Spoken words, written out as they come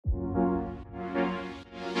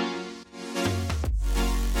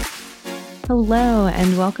Hello,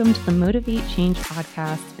 and welcome to the Motivate Change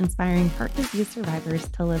podcast, inspiring heart disease survivors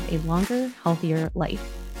to live a longer, healthier life.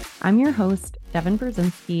 I'm your host, Devin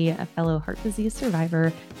Brzezinski, a fellow heart disease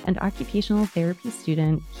survivor and occupational therapy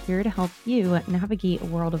student, here to help you navigate a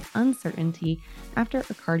world of uncertainty after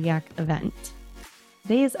a cardiac event.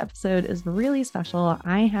 Today's episode is really special.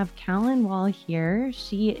 I have Callan Wall here.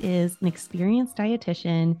 She is an experienced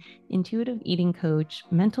dietitian, intuitive eating coach,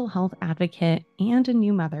 mental health advocate, and a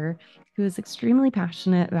new mother who is extremely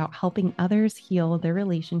passionate about helping others heal their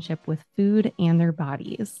relationship with food and their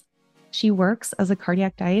bodies. She works as a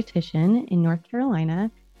cardiac dietitian in North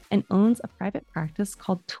Carolina and owns a private practice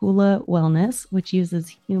called Tula Wellness, which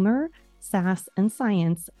uses humor, sass, and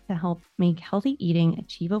science to help make healthy eating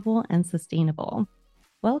achievable and sustainable.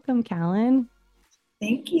 Welcome, Callan.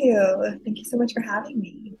 Thank you. Thank you so much for having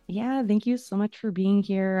me. Yeah, thank you so much for being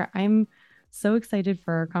here. I'm so excited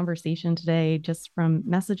for our conversation today, just from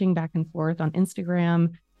messaging back and forth on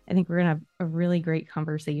Instagram. I think we're going to have a really great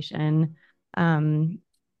conversation. A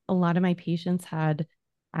lot of my patients had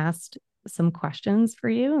asked some questions for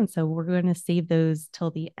you, and so we're going to save those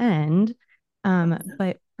till the end.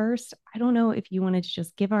 But first, I don't know if you wanted to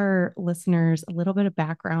just give our listeners a little bit of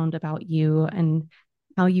background about you and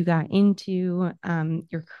how you got into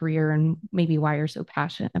your career and maybe why you're so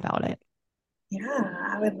passionate about it. Yeah,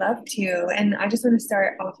 I would love to. And I just want to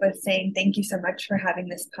start off with saying thank you so much for having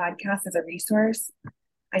this podcast as a resource.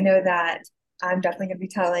 I know that I'm definitely going to be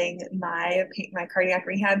telling my cardiac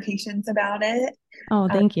rehab patients about it. Oh,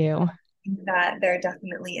 thank you. That there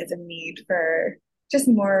definitely is a need for just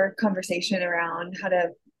more conversation around how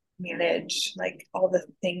to manage like all the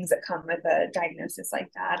things that come with a diagnosis like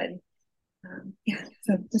that. And yeah,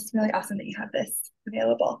 so just really awesome that you have this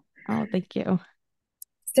available. Oh, thank you.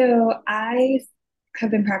 So I have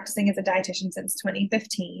been practicing as a dietitian since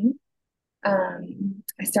 2015.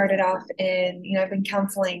 I started off I've been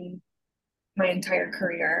counseling my entire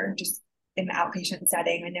career, just in the outpatient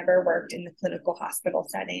setting. I never worked in the clinical hospital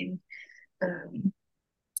setting.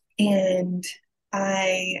 And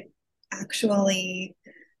I actually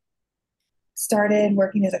started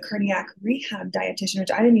working as a cardiac rehab dietitian,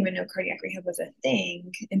 which I didn't even know cardiac rehab was a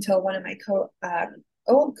thing until one of my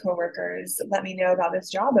old coworkers let me know about this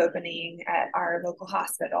job opening at our local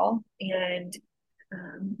hospital. And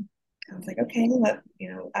I was like, okay,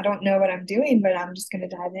 I don't know what I'm doing, but I'm just going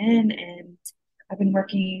to dive in. And I've been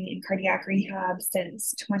working in cardiac rehab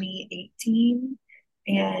since 2018.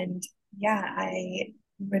 And yeah, I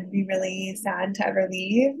would be really sad to ever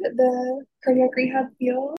leave the cardiac rehab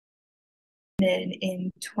field. And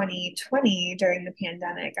in 2020, during the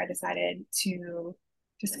pandemic, I decided to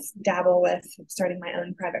just dabble with starting my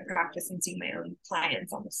own private practice and seeing my own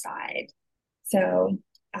clients on the side. So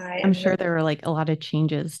I'm sure there were like a lot of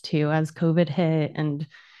changes too as COVID hit and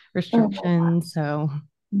restrictions. So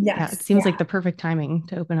yeah, yes, it seems like the perfect timing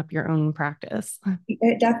to open up your own practice.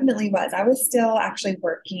 it definitely was. I was still actually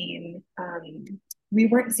working. We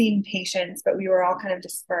weren't seeing patients, but we were all kind of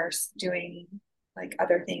dispersed doing like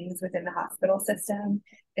other things within the hospital system.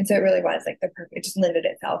 And so it really was like it just lended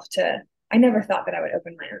itself to, I never thought that I would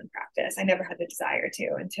open my own practice. I never had the desire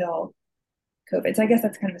to until COVID. So I guess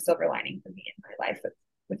that's kind of a silver lining for me in my life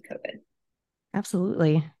with COVID.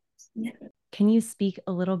 Absolutely. Yeah. Can you speak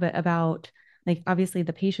a little bit about, like, obviously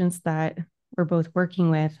the patients that we're both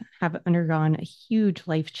working with have undergone a huge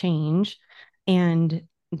life change, and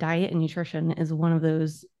diet and nutrition is one of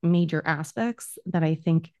those major aspects that I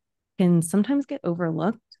think can sometimes get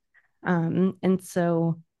overlooked. And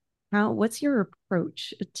so what's your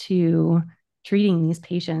approach to treating these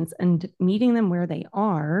patients and meeting them where they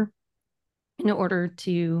are in order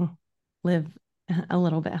to live a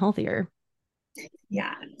little bit healthier?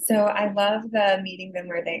 Yeah. So I love the meeting them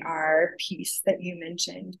where they are piece that you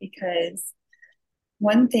mentioned, because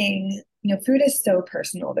one thing, food is so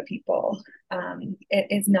personal to people. It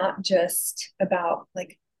is not just about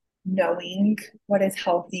like knowing what is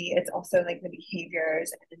healthy, it's also like the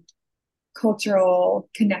behaviors and cultural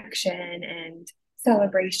connection and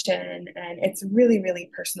celebration. And it's really,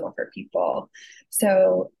 really personal for people.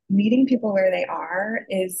 So meeting people where they are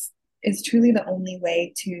is truly the only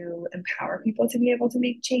way to empower people to be able to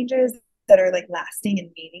make changes that are like lasting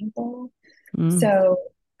and meaningful. Mm. So,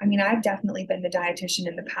 I mean, I've definitely been the dietitian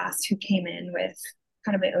in the past who came in with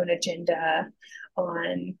kind of my own agenda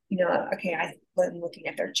on, okay, I've been looking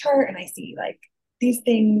at their chart and I see like these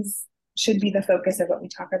things should be the focus of what we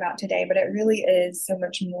talk about today, but it really is so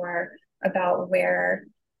much more about where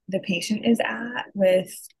the patient is at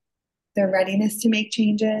with their readiness to make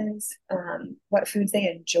changes, what foods they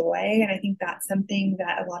enjoy. And I think that's something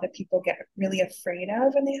that a lot of people get really afraid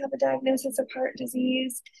of when they have a diagnosis of heart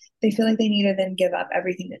disease. They feel like they need to then give up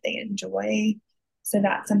everything that they enjoy. So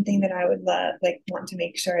that's something that I would want to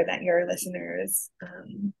make sure that your listeners,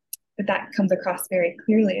 that comes across very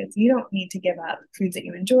clearly is you don't need to give up foods that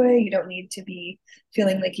you enjoy. You don't need to be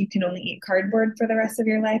feeling like you can only eat cardboard for the rest of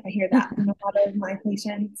your life. I hear that from a lot of my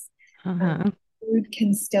patients. Uh-huh. Food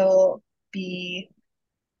can still be,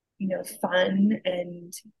 fun,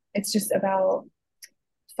 and it's just about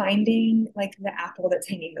finding like the apple that's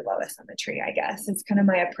hanging the lowest on the tree, I guess. It's kind of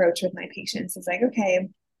my approach with my patients. It's like, okay,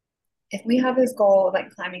 if we have this goal of like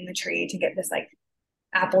climbing the tree to get this like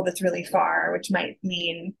apple that's really far, which might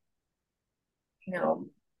mean,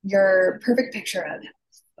 your perfect picture of,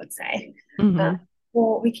 let's say, uh, Mm-hmm.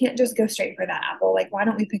 well, we can't just go straight for that apple. Like, why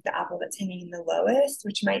don't we pick the apple that's hanging the lowest,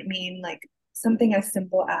 which might mean like something as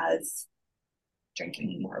simple as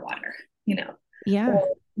drinking more water, Yeah. or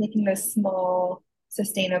making those small,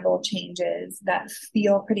 sustainable changes that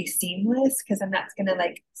feel pretty seamless, because then that's going to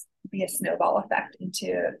like be a snowball effect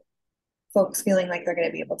into folks feeling like they're going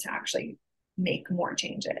to be able to actually make more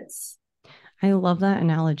changes. I love that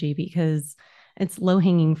analogy because it's low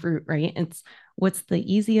hanging fruit, right? It's what's the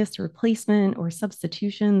easiest replacement or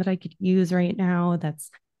substitution that I could use right now that's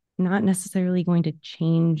not necessarily going to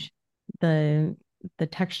change the the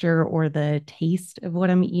texture or the taste of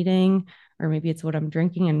what I'm eating, or maybe it's what I'm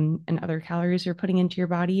drinking and other calories you're putting into your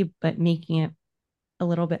body, but making it a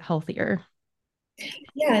little bit healthier.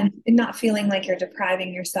 Yeah, and not feeling like you're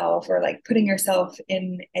depriving yourself or like putting yourself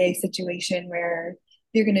in a situation where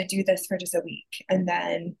you're going to do this for just a week and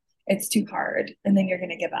then it's too hard and then you're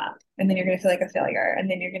going to give up and then you're going to feel like a failure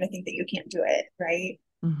and then you're going to think that you can't do it, right?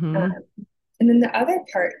 Mm-hmm. Um, and then the other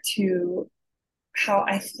part to how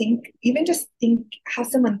I think, even just think how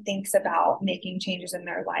someone thinks about making changes in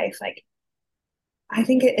their life, like I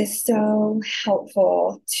think it is so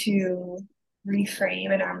helpful to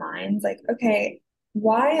reframe in our minds, like, okay,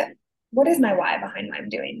 why, what is my why behind why I'm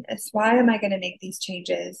doing this? Why am I going to make these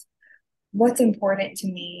changes? What's important to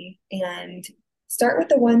me? And start with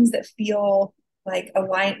the ones that feel like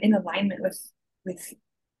in alignment with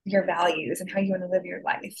your values and how you want to live your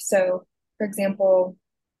life. So, for example,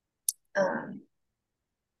 um,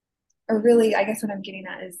 or really, I guess what I'm getting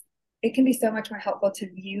at is it can be so much more helpful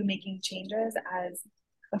to view making changes as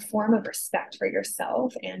a form of respect for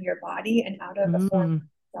yourself and your body and out of a form Mm,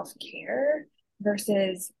 of self-care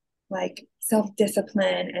versus like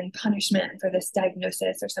self-discipline and punishment for this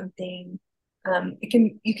diagnosis or something.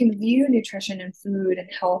 You can view nutrition and food and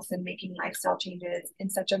health and making lifestyle changes in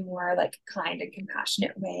such a more like kind and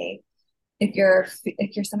compassionate way. If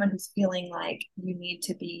you're someone who's feeling like you need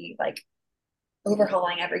to be like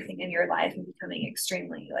overhauling everything in your life and becoming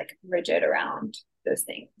extremely like rigid around those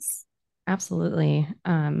things. absolutely.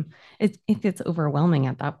 It gets overwhelming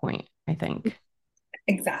at that point, I think.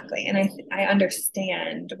 Exactly. And I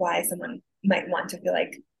understand why someone might want to feel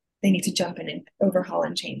like they need to jump in and overhaul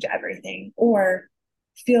and change everything, or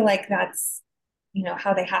feel like that's,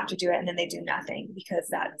 how they have to do it and then they do nothing because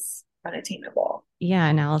that's unattainable. Yeah,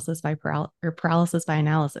 analysis by or paralysis by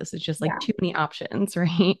analysis. It's just like Yeah. too many options,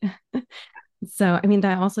 right? So, I mean,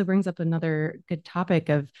 that also brings up another good topic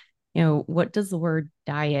of, what does the word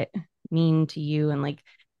diet mean to you and like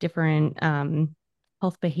different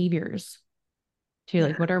health behaviors too?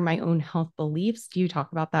 Like, Yeah, what are my own health beliefs? Do you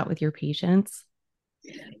talk about that with your patients?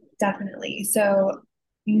 definitely. So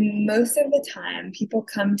most of the time people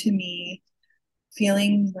come to me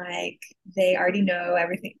feeling like they already know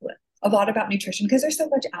everything, a lot about nutrition, because there's so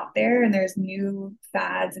much out there and there's new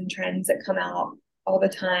fads and trends that come out all the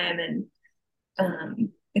time. And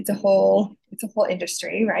it's a whole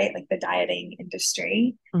industry, right? Like the dieting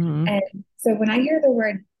industry. Hmm. And so when I hear the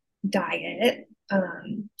word diet,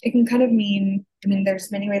 it can kind of mean, I mean,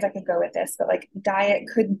 there's many ways I could go with this, but like diet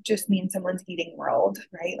could just mean someone's eating world,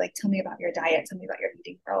 right? Like, tell me about your diet, tell me about your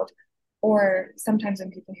eating world. Or sometimes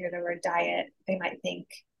when people hear the word diet, they might think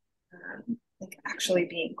like actually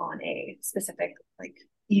being on a specific like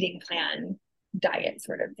eating plan diet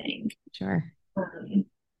sort of thing. Sure. Um,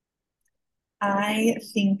 I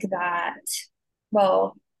think that,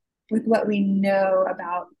 well, with what we know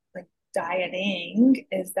about like dieting,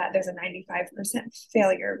 is that there's a 95%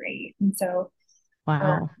 failure rate. And so uh,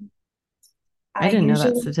 Wow. I I didn't know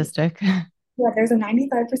that usually, statistic. yeah, there's a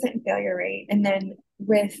 95% failure rate. And then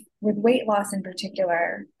with weight loss in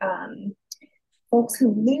particular, folks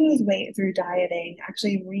who lose weight through dieting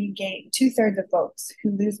actually regain, two-thirds of folks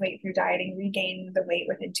who lose weight through dieting regain the weight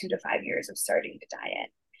within 2 to 5 years of starting to diet.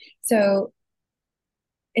 So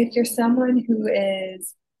if you're someone who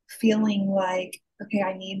is feeling like, okay,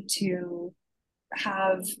 I need to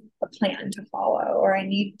have a plan to follow, or I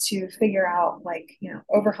need to figure out, like,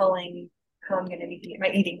 overhauling how I'm going to be my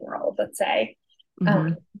eating world, let's say. Mm-hmm.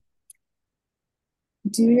 Um,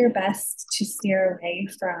 do your best to steer away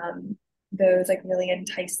from those like really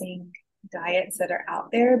enticing diets that are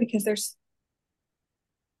out there, because there's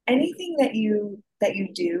anything that you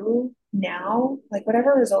do now, like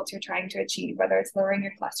whatever results you're trying to achieve, whether it's lowering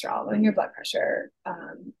your cholesterol, lowering your blood pressure,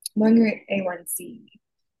 lowering your A1C,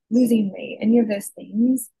 losing weight, any of those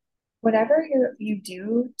things, whatever you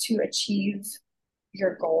do to achieve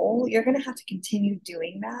your goal, you're going to have to continue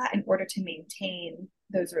doing that in order to maintain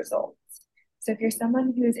those results. So if you're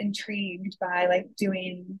someone who's intrigued by like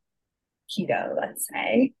doing keto, let's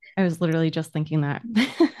say, I was literally just thinking that. like,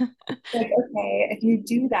 okay, if you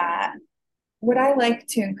do that, what I like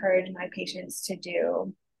to encourage my patients to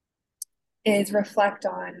do is reflect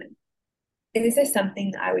on, is this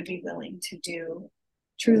something that I would be willing to do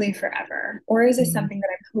truly forever? Or is this Mhm. something that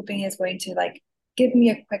I'm hoping is going to like give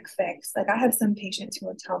me a quick fix? Like I have some patients who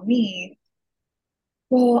will tell me,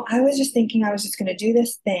 well, I was just thinking I was just going to do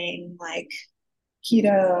this thing like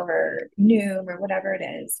keto or Noom or whatever it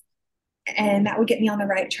is, and that would get me on the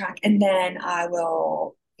right track. And then I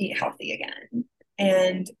will eat healthy again.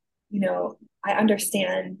 And, I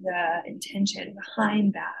understand the intention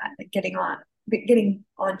behind that, like getting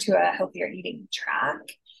onto a healthier eating track.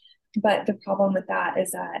 But the problem with that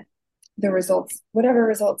is that the results, whatever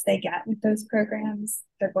results they get with those programs,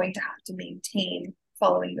 they're going to have to maintain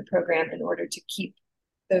following the program in order to keep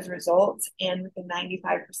those results. And with the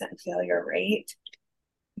 95% failure rate,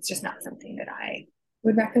 it's just not something that I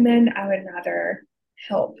would recommend. I would rather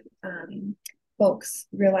help folks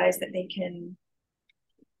realize that they can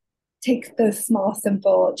take those small,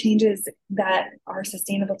 simple changes that are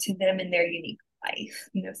sustainable to them in their unique life.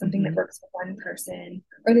 Something that Mhm. works for one person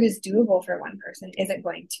or that is doable for one person isn't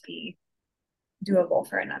going to be doable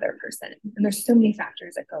for another person. And there's so many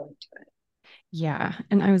factors that go into it. Yeah.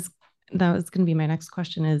 And that was going to be my next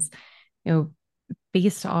question is, you know,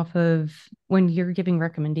 based off of when you're giving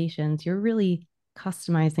recommendations, you're really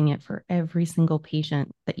customizing it for every single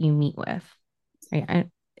patient that you meet with, right?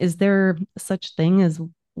 Is there such thing as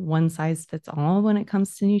one size fits all when it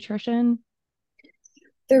comes to nutrition?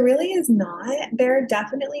 There really is not. There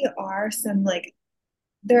definitely are some like,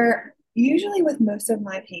 there usually with most of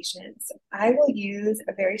my patients, I will use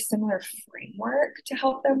a very similar framework to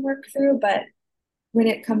help them work through. But when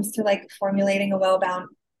it comes to like formulating a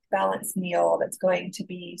balanced meal that's going to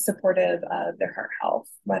be supportive of their heart health,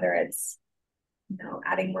 whether it's,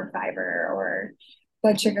 adding more fiber or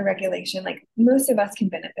blood sugar regulation, like most of us can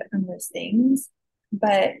benefit from those things.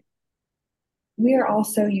 But we are all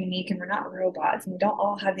so unique and we're not robots, and we don't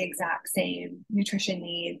all have the exact same nutrition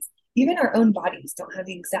needs. Even our own bodies don't have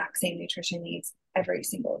the exact same nutrition needs every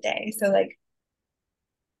single day. So like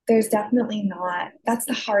there's definitely not, that's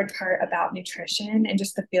the hard part about nutrition and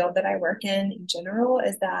just the field that I work in general,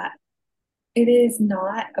 is that it is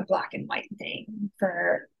not a black and white thing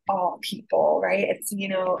for all people, right? It's,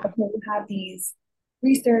 Yeah. okay, we have these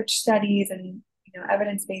research studies and,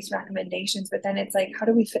 evidence-based recommendations, but then it's like, how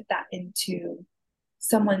do we fit that into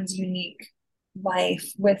someone's unique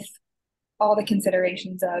life with all the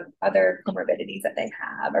considerations of other comorbidities that they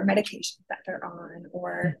have or medications that they're on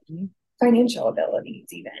or Mhm. financial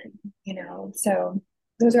abilities even. So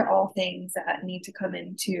those are all things that need to come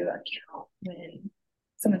into account when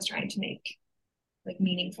someone's trying to make like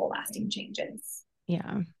meaningful lasting changes.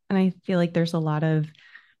 Yeah. And I feel like there's a lot of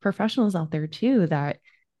professionals out there too that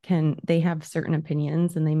they have certain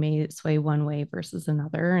opinions and they may sway one way versus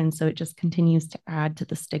another. And so it just continues to add to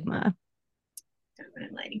the stigma.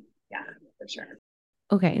 Definitely. Yeah, for sure.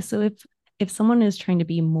 Okay. So if someone is trying to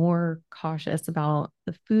be more cautious about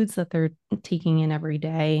the foods that they're taking in every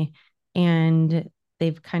day and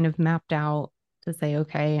they've kind of mapped out to say,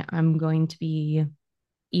 okay, I'm going to be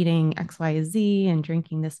eating XYZ and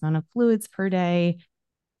drinking this amount of fluids per day,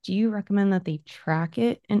 do you recommend that they track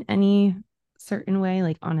it in any certain way,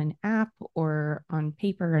 like on an app or on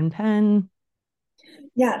paper and pen?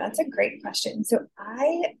 Yeah, that's a great question. So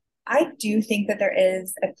I do think that there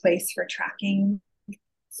is a place for tracking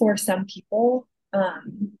for some people.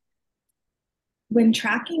 When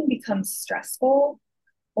tracking becomes stressful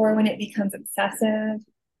or when it becomes excessive,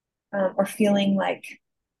 or feeling like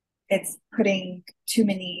it's putting too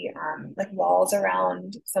many like walls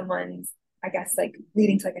around someone's, I guess, like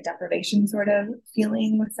leading to like a deprivation sort of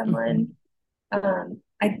feeling with someone, Mhm.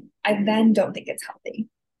 I then don't think it's healthy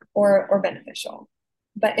or beneficial.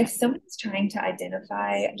 But if someone's trying to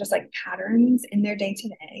identify just like patterns in their day to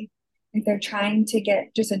day, if they're trying to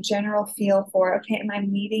get just a general feel for, okay, am I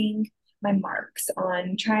meeting my marks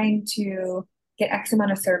on trying to get X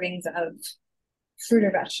amount of servings of fruit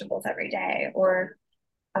or vegetables every day? Or,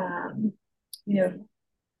 um, you know,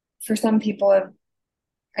 for some people,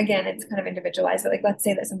 again, it's kind of individualized, but like, let's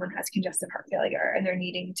say that someone has congestive heart failure and they're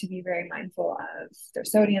needing to be very mindful of their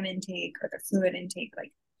sodium intake or their fluid intake.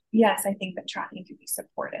 Like, yes, I think that tracking can be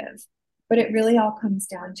supportive, but it really all comes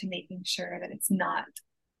down to making sure that it's not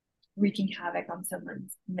wreaking havoc on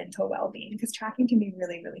someone's mental well-being, because tracking can be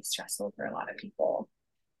really, really stressful for a lot of people.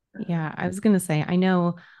 Yeah, I was going to say, I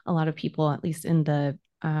know a lot of people, at least in the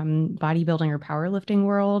bodybuilding or powerlifting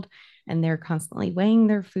world, and they're constantly weighing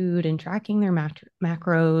their food and tracking their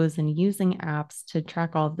macros and using apps to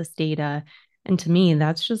track all of this data. And to me,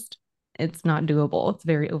 that's just, it's not doable. It's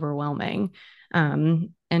very overwhelming.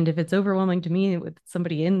 And if it's overwhelming to me with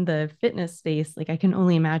somebody in the fitness space, like I can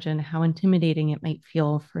only imagine how intimidating it might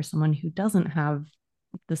feel for someone who doesn't have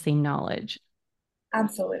the same knowledge.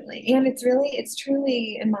 Absolutely. And it's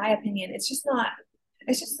truly, in my opinion, it's just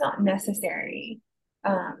not necessary,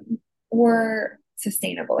 or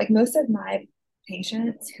sustainable. Like most of my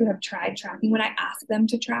patients who have tried tracking, when I ask them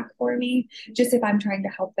to track for me, just if I'm trying to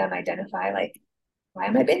help them identify, like, why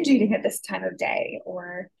am I binge eating at this time of day?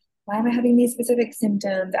 Or why am I having these specific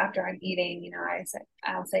symptoms after I'm eating?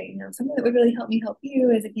 I'll say, something that would really help me help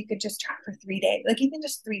you is if you could just track for 3 days. Like even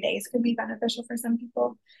just 3 days could be beneficial for some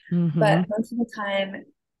people. But Mm-hmm. most of the time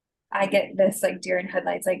I get this like deer in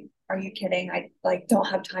headlights, like, are you kidding? I like don't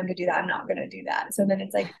have time to do that. I'm not gonna do that. So then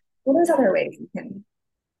it's like, well, there's other ways you can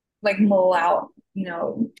like mull out,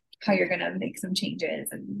 how you're gonna make some changes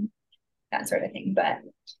and that sort of thing. But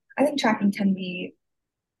I think tracking can be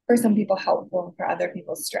for some people helpful, for other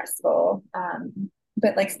people stressful.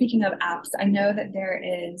 But like speaking of apps, I know that there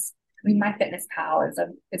is, I mean, MyFitnessPal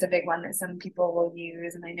is a big one that some people will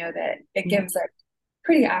use, and I know that it Yeah. gives like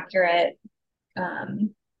pretty accurate,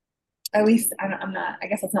 um, at least I'm not, I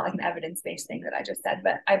guess it's not like an evidence-based thing that I just said,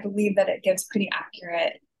 but I believe that it gives pretty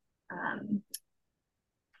accurate, um,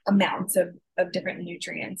 amounts of different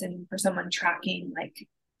nutrients. And for someone tracking like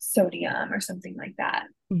sodium or something like that,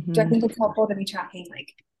 do I Mm-hmm. think it's helpful to be tracking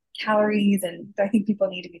like calories? And do I think people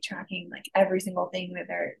need to be tracking like every single thing that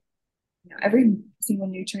they're, every single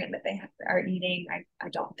nutrient that are eating? I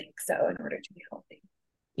don't think so in order to be healthy.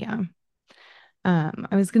 Yeah.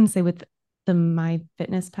 I was going to say with the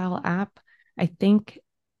MyFitnessPal app, I think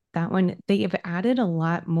that one, they have added a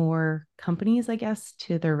lot more companies, I guess,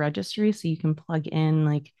 to their registry. So you can plug in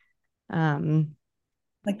like, um,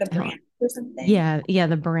 Like the how- brand or something. yeah,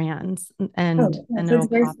 the brands and Oh, yeah, and so it'll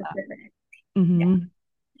it's very pop up. specific. Yeah. Hmm.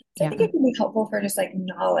 So I think Yeah. it can be helpful for just like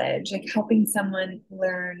knowledge, like helping someone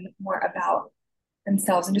learn more about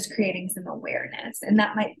themselves and just creating some awareness. And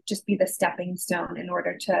that might just be the stepping stone in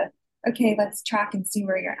order to, okay, let's track and see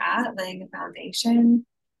where you're at, laying the foundation.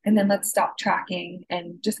 And then let's stop tracking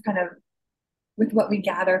and just kind of with what we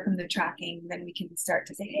gather from the tracking, then we can start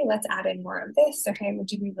to say, hey, let's add in more of this. Okay,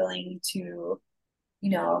 would you be willing to, you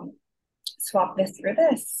know, swap this for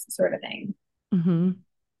this sort of thing? Hmm.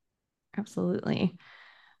 Absolutely.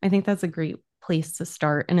 I think that's a great place to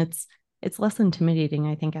start. And it's less intimidating,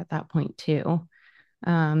 I think, at that point too.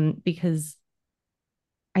 Because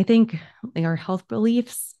I think like our health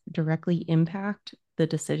beliefs directly impact the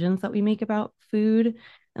decisions that we make about food.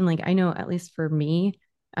 And like I know, at least for me,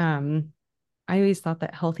 um, I always thought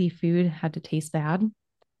that healthy food had to taste bad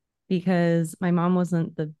because my mom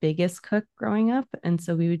wasn't the biggest cook growing up. And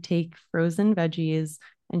so we would take frozen veggies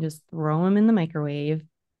and just throw them in the microwave.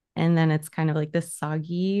 And then it's kind of like this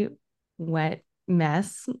soggy, wet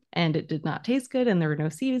mess. And it did not taste good. And there were no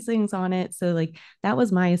seasonings on it. So, like, that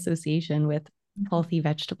was my association with healthy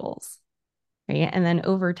vegetables. Right. And then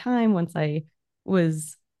over time,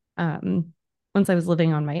 was, um, once I was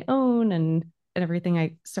living on my own and everything,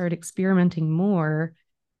 I started experimenting more.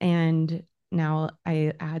 And now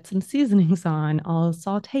I add some seasonings on, I'll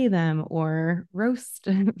saute them or roast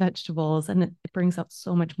vegetables, and it brings out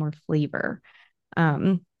so much more flavor.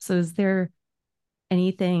 So is there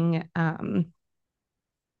anything, I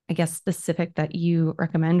guess, specific that you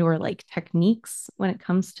recommend or like techniques when it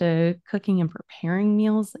comes to cooking and preparing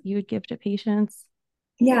meals that you would give to patients?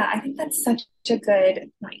 Yeah, I think that's such a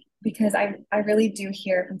good point because I really do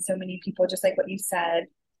hear from so many people, just like what you said,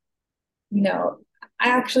 you know, I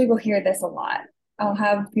actually will hear this a lot. I'll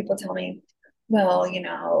have people tell me, well,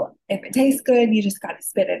 if it tastes good, you just got to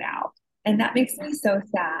spit it out. And that makes me so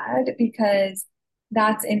sad because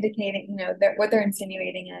that's indicating, that what they're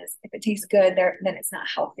insinuating is if it tastes good, then it's not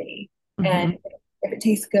healthy. Mm-hmm. And if it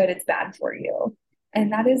tastes good, it's bad for you.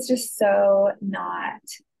 And that is just so not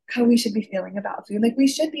how we should be feeling about food. Like we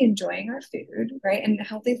should be enjoying our food, right? And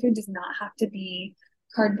healthy food does not have to be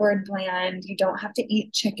cardboard bland. You don't have to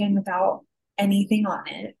eat chicken without anything on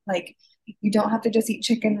it. Like you don't have to just eat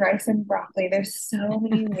chicken, rice, and broccoli. There's so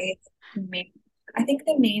many ways to make. I think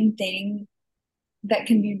the main thing that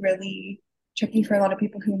can be really tricky for a lot of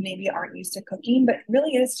people who maybe aren't used to cooking, but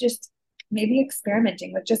really is just maybe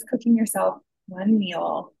experimenting with just cooking yourself one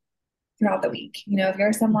meal throughout the week. You know, if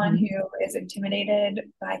you're someone Mhm. who is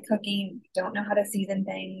intimidated by cooking, don't know how to season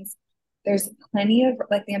things, there's plenty of,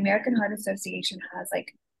 like, the American Heart Association has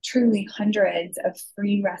like truly hundreds of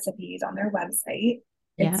free recipes on their website.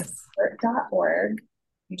 It's Yes. heart.org.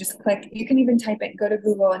 You just click, you can even type it, go to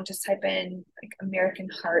Google and just type in like American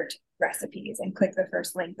Heart recipes and click the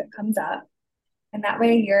first link that comes up. And that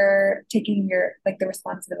way you're taking your, like, the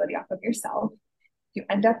responsibility off of yourself. You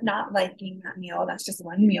end up not liking that meal, that's just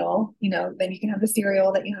one meal, you know, then you can have the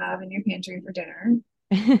cereal that you have in your pantry for dinner,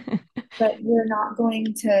 but you're not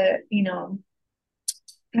going to, you know,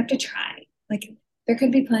 have to try. Like there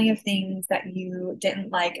could be plenty of things that you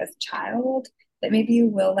didn't like as a child that maybe you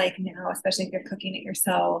will like now, especially if you're cooking it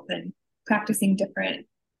yourself and practicing different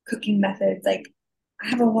cooking methods. Like I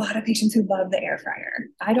have a lot of patients who love the air fryer.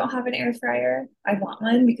 I don't have an air fryer. I want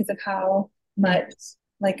one because of how much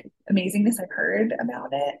like amazingness I've heard about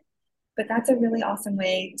it. But that's a really awesome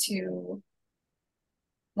way to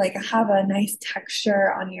like have a nice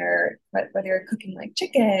texture on your, whether you're cooking like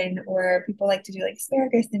chicken, or people like to do like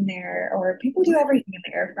asparagus in there, or people do everything in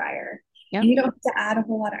the air fryer, Yep. and you don't have to add a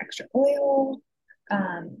whole lot of extra oil,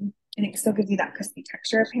 and it still gives you that crispy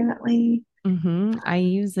texture apparently. I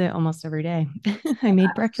use it almost every day. I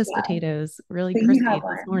made breakfast Yeah, potatoes really but you have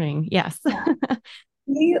crispy this one. morning. Yes.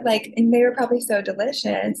 Yeah, like, and they were probably so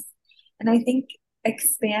delicious, and I think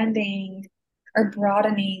expanding or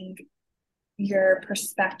broadening your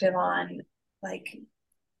perspective on like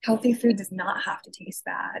healthy food does not have to taste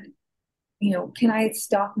bad. You know, can I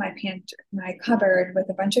stock my pantry, my cupboard with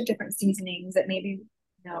a bunch of different seasonings that maybe,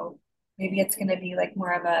 you know, maybe it's going to be like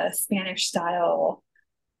more of a Spanish style,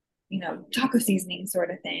 you know, taco seasoning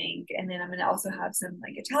sort of thing. And then I'm going to also have some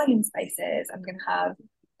like Italian spices. I'm going to have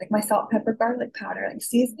like my salt, pepper, garlic powder. Like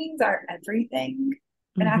seasonings are everything.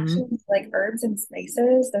 And hmm actually, like herbs and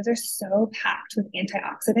spices, those are so packed with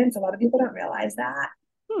antioxidants. A lot of people don't realize that.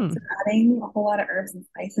 Hmm. So adding a whole lot of herbs and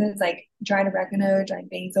spices like dried oregano, dried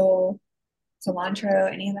basil,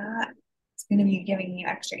 cilantro, any of that, it's going to be giving you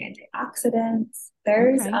extra antioxidants.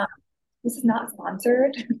 There's Okay. this is not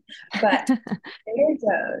sponsored, but Trader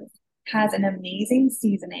Joe's has an amazing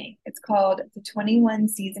seasoning. It's called the 21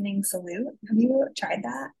 Seasoning Salute. Have you tried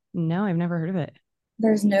that? No, I've never heard of it.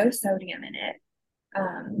 There's no sodium in it.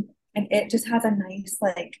 And it just has a nice,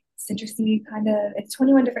 like, citrusy kind of, it's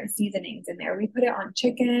 21 different seasonings in there. We put it on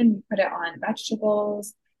chicken, we put it on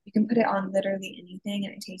vegetables. You can put it on literally anything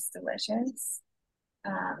and it tastes delicious.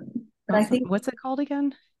 But I Awesome. think What's it called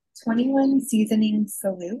again? 21 Seasoning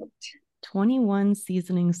Salute 21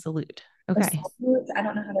 Seasoning Salute. or Okay. Salute, I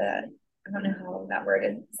don't know how that word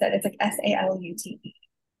is said. It's like Salute.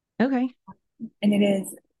 Okay. And it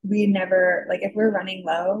is, we never, like, if we're running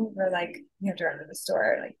low, we're like, we have to run to the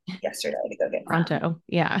store like yesterday to go get some. Pronto.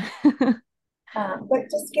 Yeah. But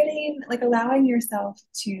just getting, like, allowing yourself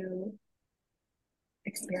to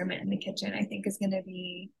experiment in the kitchen, I think is going to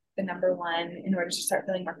be the number one in order to start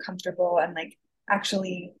feeling more comfortable and like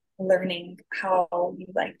actually learning how you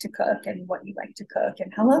like to cook and what you like to cook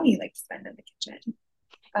and how long you like to spend in the kitchen.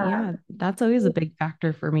 Yeah. Um, That's always a big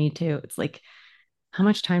factor for me too. It's like, how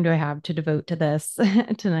much time do I have to devote to this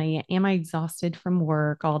tonight? Am I exhausted from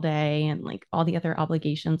work all day and like all the other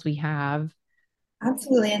obligations we have?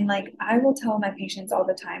 Absolutely. And like I will tell my patients all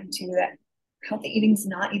the time too that healthy eating does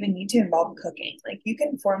not even need to involve cooking. Like you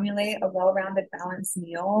can formulate a well-rounded balanced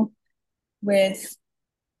meal with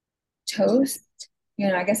toast. You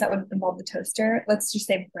know, I guess that would involve the toaster. Let's just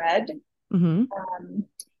say bread. hmm Um,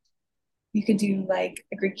 you could do like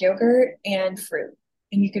a Greek yogurt and fruit,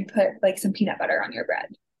 and you could put like some peanut butter on your bread.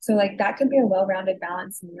 So like that could be a well-rounded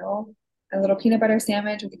balanced meal. A little peanut butter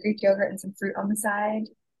sandwich with a Greek yogurt and some fruit on the side.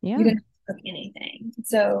 You Yeah. didn't cook anything.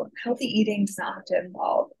 So healthy eating does not have to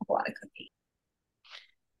involve a whole lot of cooking.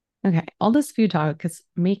 Okay. All this food talk is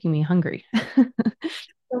making me hungry.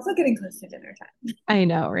 It's also getting close to dinner time. I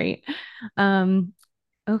know, right? Um,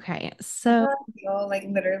 okay. That's So how I feel like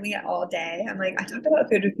literally all day. I'm like, I talk about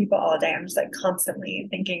food with people all day. I'm just like constantly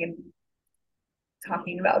thinking and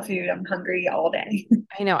talking about food. I'm hungry all day.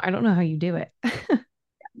 I know, I don't know how you do it.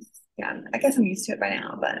 Yeah, I guess I'm used to it by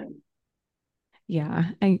now, but Yeah,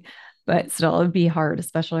 but still, it'd be hard,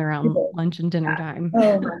 especially around people, lunch and dinner yeah. time.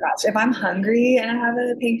 Oh my gosh. If I'm hungry and I have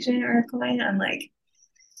a patient or a client, I'm like,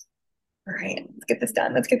 all right, let's get this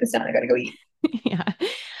done. Let's get this done. I gotta go eat. Yeah.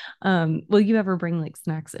 Will you ever bring like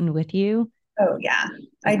snacks in with you? Oh yeah,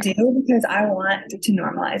 I Okay. do because I want to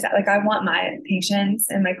normalize that. Like I want my patients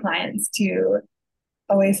and my clients to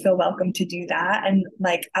always feel welcome to do that. And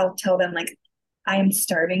like I'll tell them like I am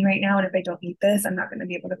starving right now, and if I don't eat this, I'm not going to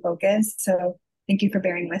be able to focus. So thank you for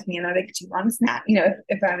bearing with me. And I'm like, do you want a snack?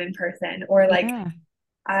 If I'm in person, or like Yeah.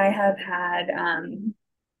 I have had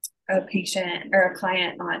a patient or a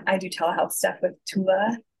client on. I do telehealth stuff with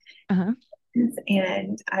Tula, Uh-huh.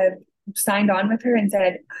 and I've signed on with her and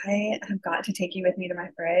said I have got to take you with me to my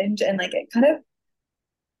fridge, and like it kind of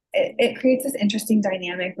it creates this interesting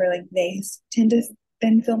dynamic where like they tend to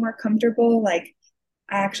then feel more comfortable. Like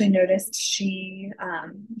I actually noticed she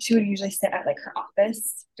would usually sit at like her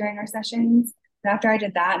office during our sessions. And after I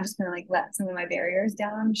did that and just kind of like let some of my barriers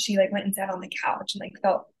down, she like went and sat on the couch and like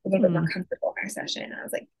felt a little bit more Hmm. comfortable in our session. And I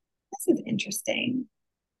was like, this is interesting,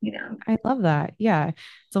 you know? I love that. Yeah.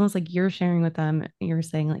 It's almost like you're sharing with them. You're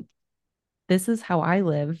saying like, this is how I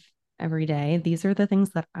live every day. These are the things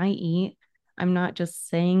that I eat. I'm not just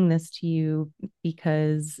saying this to you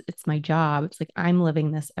because it's my job. It's like I'm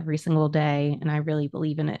living this every single day and I really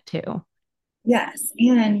believe in it too. Yes.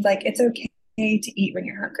 And like it's okay to eat when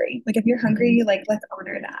you're hungry. Like if you're Mhm. hungry, like let's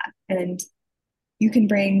honor that. And you can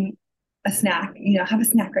bring a snack, have a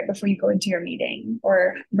snack right before you go into your meeting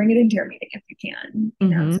or bring it into your meeting if you can,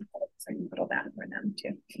 Mhm. so I can put that for them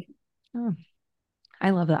too. Oh,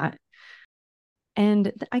 I love that.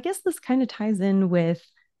 And I guess this kind of ties in with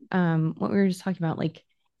what we were just talking about. Like,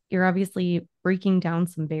 you're obviously breaking down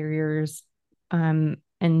some barriers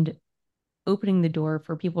and opening the door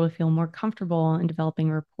for people to feel more comfortable and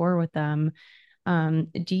developing rapport with them.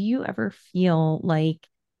 Do you ever feel like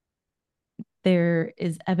there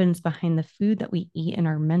is evidence behind the food that we eat in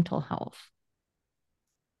our mental health?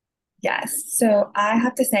 Yes. So I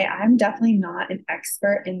have to say, I'm definitely not an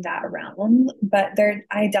expert in that realm, but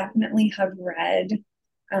I definitely have read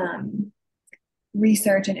um,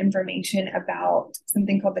 research and information about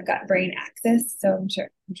something called the gut-brain axis. So I'm sure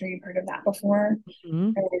you've heard of that before.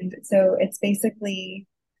 Mhm. And so it's basically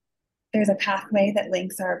there's a pathway that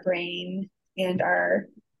links our brain and our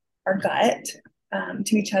gut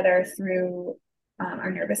to each other through our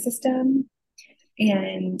nervous system.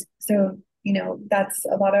 And so, that's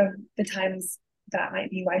a lot of the times that might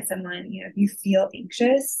be why someone, if you feel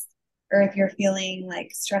anxious or if you're feeling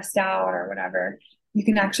like stressed out or whatever, you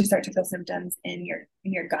can actually start to feel symptoms in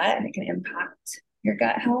your gut, and it can impact your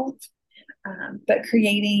gut health. But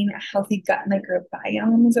creating a healthy gut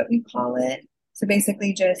microbiome is what we call it. So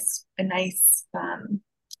basically, just a nice,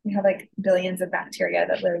 we have like billions of bacteria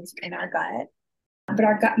that lives in our gut, but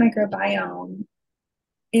our gut microbiome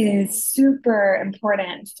is super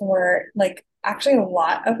important for like actually a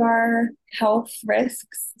lot of our health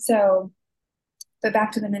risks. So, but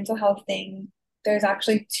back to the mental health thing, there's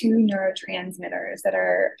actually two neurotransmitters that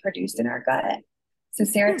are produced in our gut. So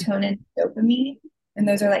Hmm. serotonin, dopamine, and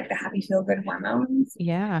those are like the happy feel good hormones.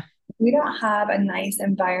 Yeah. We don't have a nice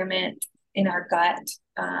environment in our gut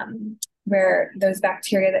where those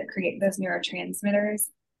bacteria that create those neurotransmitters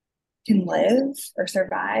can live or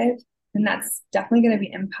survive, then that's definitely going to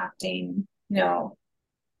be impacting,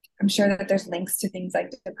 I'm sure that there's links to things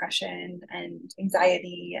like depression and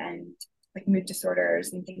anxiety and like mood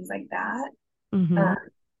disorders and things like that. Hmm. Um,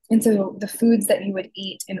 and so the foods that you would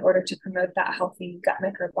eat in order to promote that healthy gut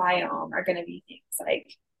microbiome are going to be things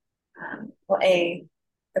like, well, A,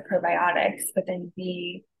 the probiotics, but then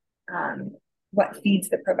B, um, what feeds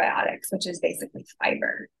the probiotics, which is basically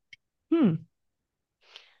fiber. Hmm.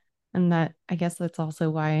 And that, I guess that's also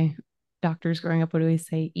why doctors growing up would always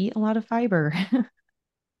say, eat a lot of fiber.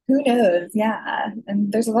 Who knows? Yeah.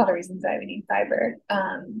 And there's a lot of reasons why we need fiber.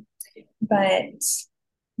 But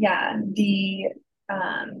yeah,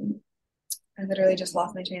 I literally just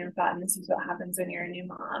lost my train of thought, and this is what happens when you're a new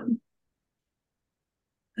mom.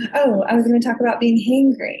 Oh, I was going to talk about being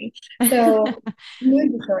hangry. So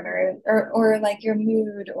mood disorder or like your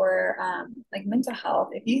mood or like mental health.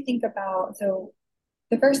 If you think about, so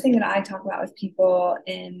the first thing that I talk about with people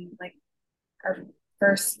in like our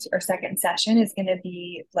first or second session is going to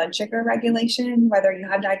be blood sugar regulation, whether you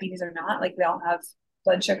have diabetes or not. Like we all have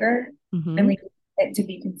blood sugar, and Hmm. we need it to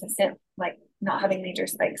be consistent, like not having major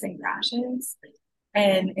spikes and crashes.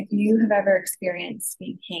 And if you have ever experienced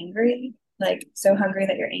being hangry, like so hungry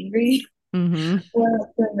that you're angry, Hmm.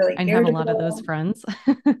 or feeling really I have a lot of those irritable, friends.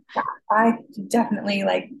 I definitely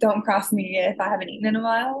like don't cross me if I haven't eaten in a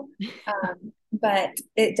while. But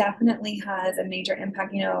it definitely has a major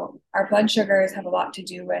impact. Our blood sugars have a lot to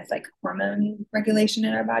do with like hormone regulation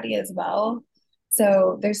in our body as well.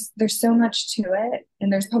 So there's so much to it,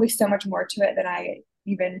 and there's probably so much more to it than I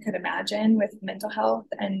even could imagine with mental health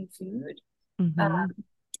and food. Mm-hmm.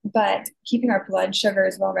 But keeping our blood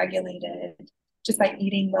sugars well regulated just by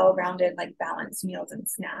eating well-rounded, like balanced meals and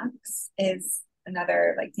snacks is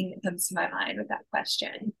another like thing that comes to my mind with that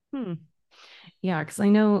question. Hmm. Yeah, because I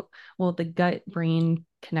know, well, the gut brain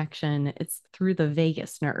connection, it's through the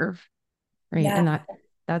vagus nerve, right? Yeah, And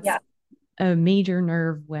that's yeah, a major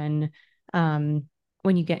nerve um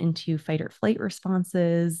when you get into fight or flight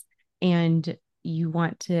responses, and you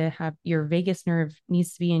want to have your vagus nerve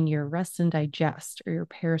needs to be in your rest and digest or your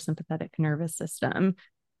parasympathetic nervous system.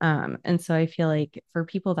 And so I feel like for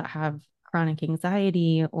people that have chronic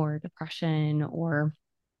anxiety or depression or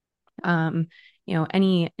um,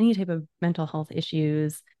 any type of mental health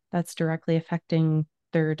issues that's directly affecting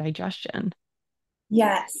their digestion.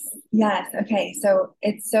 yes, yes. Okay, so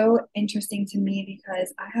it's so interesting to me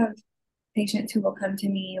because I have patients who will come to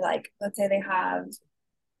me like, let's say they have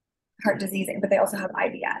heart disease, but they also have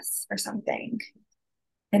IBS or something.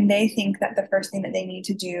 And they think that the first thing that they need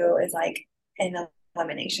to do is like an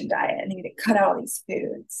elimination diet and they need to cut out all these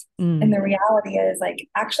foods. And Mm, the reality is like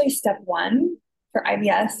actually step one for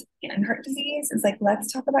IBS and heart disease is like,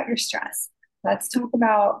 let's talk about your stress. Let's talk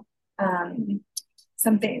about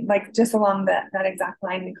something like just along that exact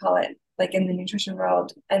line, we call it like in the nutrition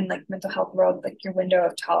world and like mental health world, like your window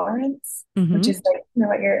of tolerance, which mm-hmm. is like, you know,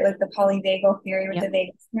 what your like the polyvagal theory with Yep. the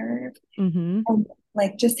vagus nerve. Mm-hmm. And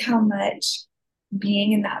like just how much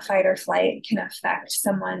being in that fight or flight can affect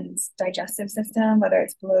someone's digestive system, whether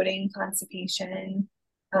it's bloating, constipation.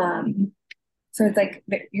 Um, so it's like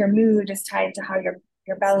your mood is tied to how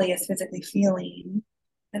your belly is physically feeling,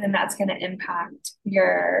 and then that's going to impact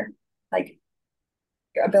like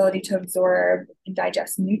your ability to absorb and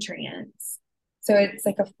digest nutrients. So it's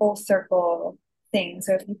like a full circle thing.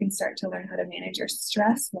 So if you can start to learn how to manage your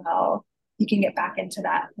stress well, you can get back into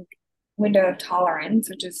that window of tolerance,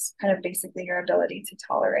 which is kind of basically your ability to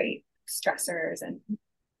tolerate stressors and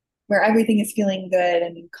where everything is feeling good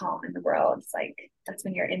and calm in the world. It's like that's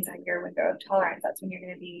when you're inside your window of tolerance. That's when you're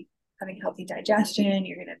going to be having healthy digestion.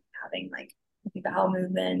 You're going to be having like healthy bowel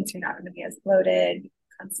movements. You're not going to be as bloated,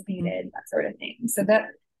 constipated, that sort of thing. So that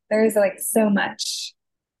there is like so much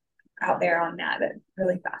out there on that that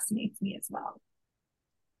really fascinates me as well.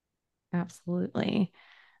 Absolutely.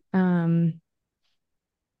 Um,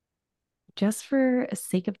 just for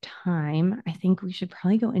sake of time, I think we should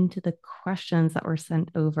probably go into the questions that were sent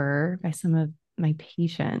over by some of my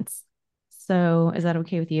patients. So, is that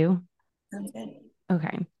okay with you? Sounds good.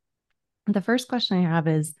 Okay. The first question I have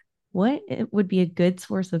is, what would be a good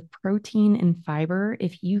source of protein and fiber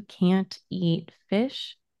if you can't eat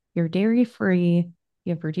fish, you're dairy free,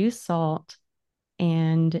 you have reduced salt,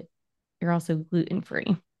 and you're also gluten free?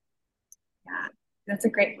 Yeah, that's a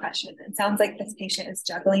great question. It sounds like this patient is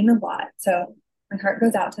juggling a lot. So my heart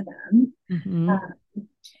goes out to them. Mm-hmm. Um,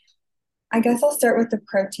 I guess I'll start with the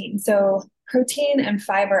protein. So protein and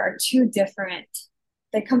fiber are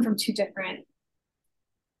they come from two different,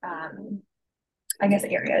 um, I guess,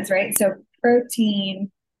 areas, right? So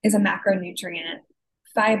protein is a macronutrient.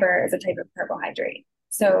 Fiber is a type of carbohydrate.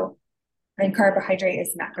 So, and carbohydrate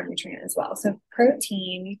is macronutrient as well. So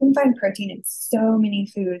protein, you can find protein in so many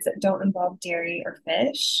foods that don't involve dairy or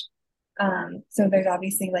fish. So there's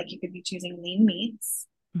obviously like you could be choosing lean meats.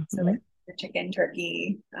 So Mm-hmm. like your chicken,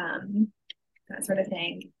 turkey, that sort of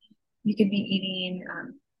thing. You could be eating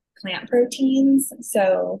plant proteins.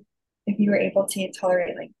 So if you were able to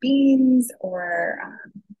tolerate like beans or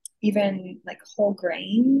even like whole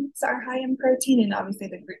grains are high in protein, and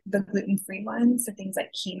obviously the gluten-free ones, so things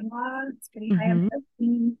like quinoa, it's pretty high in Mm-hmm.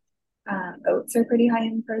 protein. Oats are pretty high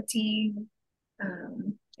in protein.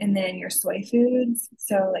 And then your soy foods,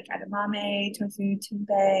 so like edamame, tofu,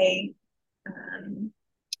 tempeh, um,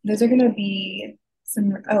 those are going to be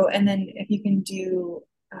some. Oh, and then if you can do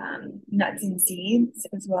nuts and seeds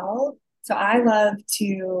as well. So I love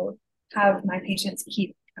to have my patients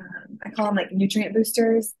keep, I call them like nutrient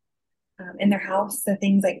boosters in their house. So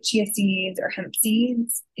things like chia seeds or hemp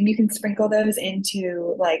seeds, and you can sprinkle those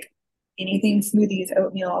into like anything, smoothies,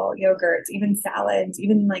 oatmeal, yogurts, even salads,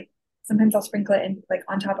 even like sometimes I'll sprinkle it in like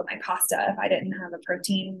on top of my pasta if I didn't have a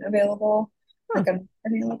protein available, Huh. like a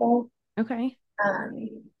available. Okay.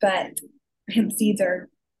 But hemp seeds are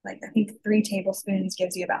like, I think 3 tablespoons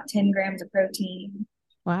gives you about 10 grams of protein.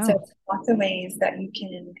 So Wow. lots of ways that you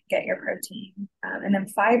can get your protein. And then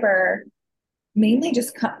fiber mainly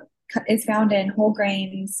just is found in whole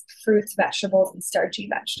grains, fruits, vegetables, and starchy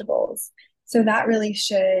vegetables. So that really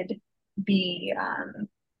should be,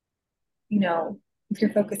 you know, if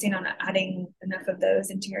you're focusing on adding enough of those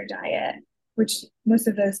into your diet. which most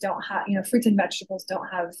of those don't have, fruits and vegetables don't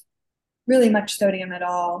have really much sodium at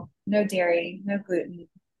all, no dairy, no gluten.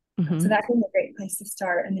 So Hmm. that can be a great place to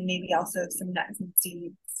start. And then maybe also some nuts and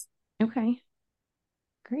seeds. Okay,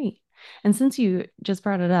 great. And since you just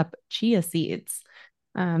brought it up, chia seeds.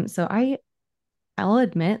 So I'll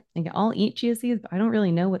admit, like I'll eat chia seeds, but I don't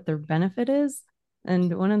really know what their benefit is.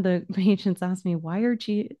 And one of the patients asked me, why are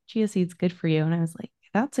chia seeds good for you? And I was like,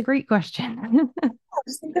 that's a great question. I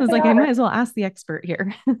just think I that was they like, I are. might as well ask the expert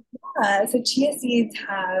here. So chia seeds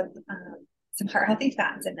have some heart healthy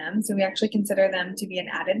fats in them. So we actually consider them to be an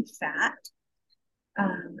added fat.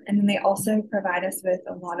 And then they also provide us with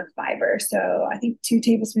a lot of fiber. So I think 2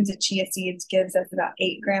 tablespoons of chia seeds gives us about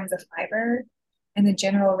 8 grams of fiber. And the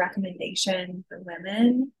general recommendation for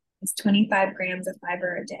women is 25 grams of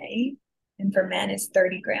fiber a day. And for men is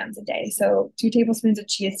 30 grams a day. So 2 tablespoons of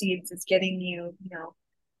chia seeds is getting you,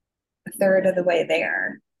 a third of the way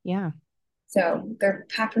there. Yeah. So they're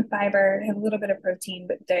packed with fiber, they have a little bit of protein,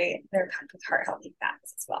 but they're packed with heart healthy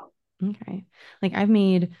fats as well. Okay. Like I've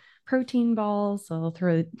made protein balls, so I'll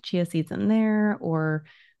throw chia seeds in there, or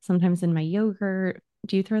sometimes in my yogurt.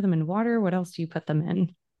 Do you throw them in water? What else do you put them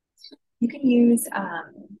in? You can use,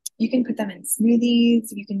 you can put them in smoothies.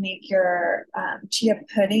 You can make your chia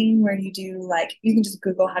pudding where you do like, you can just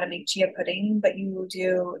Google how to make chia pudding, but you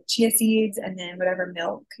do chia seeds and then whatever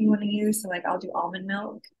milk you want to use. So like I'll do almond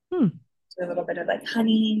milk, Hmm. do a little bit of like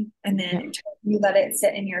honey, and then Yeah. you let it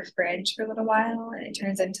sit in your fridge for a little while and it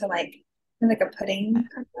turns into like a pudding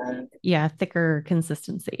kind of. Yeah, thicker Yeah.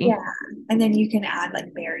 consistency. And then you can add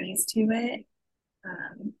like berries to it.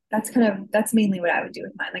 That's mainly what I would do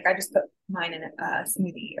with mine. Like I just put mine in a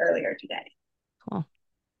smoothie earlier today. Cool.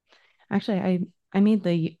 Actually, I made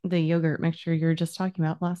the yogurt mixture you were just talking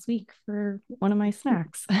about last week for one of my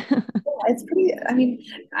snacks. Yeah, it's pretty, I mean,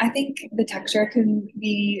 I think the texture can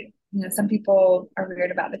be, some people are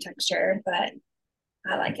weird about the texture, but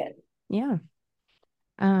I like it. Yeah.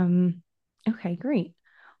 Um, okay, great.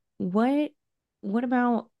 What what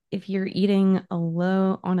about if you're eating a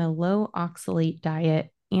low oxalate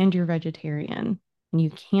diet and you're vegetarian and you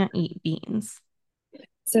can't eat beans?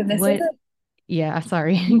 So this is What, a yeah,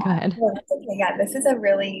 sorry, go ahead. well, that's okay. Yeah, this is a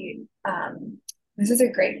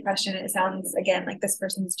great question. It sounds again like this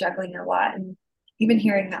person's juggling a lot, and even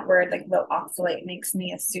hearing that word like low oxalate makes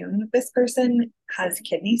me assume that this person has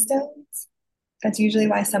kidney stones. That's usually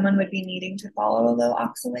why someone would be needing to follow a low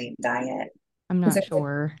oxalate diet I'm because not there's like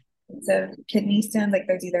sure. so kidney stones, like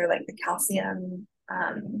there's either like the calcium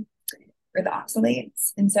or the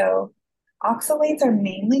oxalates. And so oxalates are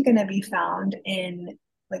mainly going to be found in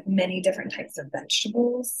like many different types of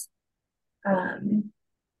vegetables. Um,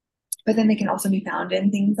 but then they can also be found in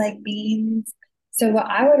things like beans. So what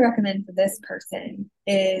I would recommend for this person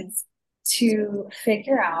is to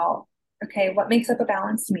figure out, okay, what makes up a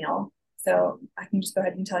balanced meal? So I can just go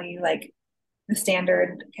ahead and tell you like the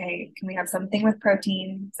standard, okay, can we have something with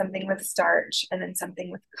protein, something with starch, and then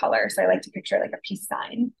something with color? So I like to picture it like a peace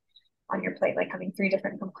sign on your plate, like having 3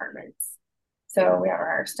 different compartments. So we have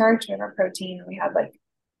our starch, we have our protein, and we have like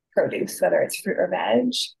produce, whether it's fruit or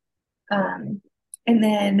veg. Um, and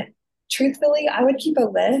then truthfully, I would keep a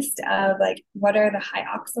list of like what are the high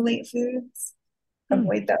oxalate foods, Hmm.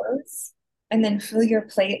 avoid those, and then fill your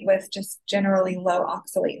plate with just generally low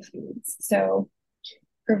oxalate foods. So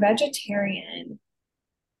for vegetarian,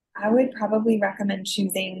 I would probably recommend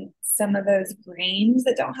choosing some of those grains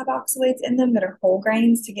that don't have oxalates in them that are whole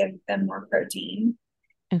grains to give them more protein.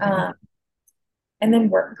 Okay. Um, and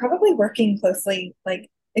then probably working closely, like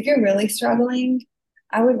if you're really struggling,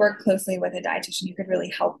 I would work closely with a dietitian who could really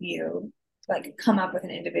help you like come up with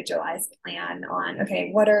an individualized plan on, okay,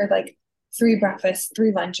 what are like 3 breakfasts,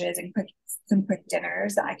 3 lunches, and some quick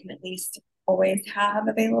dinners that I can at least always have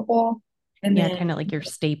available. And Yeah, then, kind of like your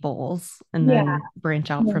staples and yeah, then branch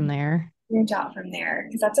out from and there. branch out from there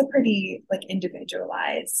because that's a pretty like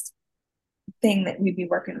individualized thing that we'd be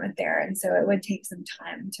working with there. And so it would take some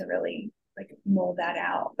time to really like mold that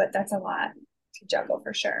out, but that's a lot to juggle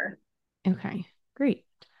for sure. Okay, great.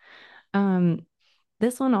 Um,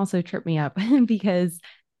 this one also tripped me up because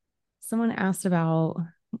someone asked about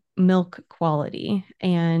milk quality,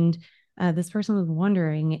 and this person was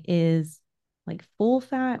wondering is like full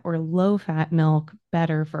fat or low fat milk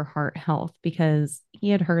better for heart health because he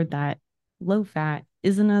had heard that low fat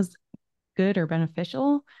isn't as good or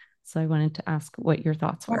beneficial. So I wanted to ask what your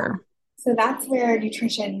thoughts Yeah. were. So that's where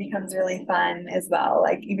nutrition becomes really fun as well,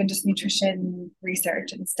 like even just nutrition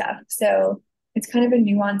research and stuff. So it's kind of a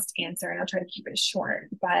nuanced answer, and I'll try to keep it short.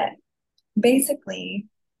 But basically,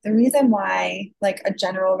 the reason why, like, a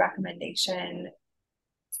general recommendation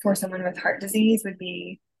for someone with heart disease would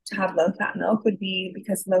be to have low fat milk would be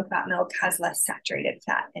because low fat milk has less saturated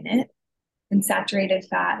fat in it. And saturated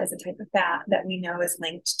fat is a type of fat that we know is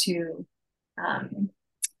linked to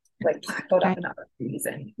like plaque buildup in arteries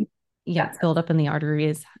and yeah, build up in the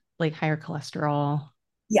arteries, like higher cholesterol.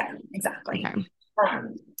 Yeah, exactly. Okay.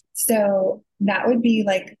 So that would be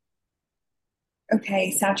like,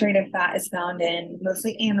 okay, saturated fat is found in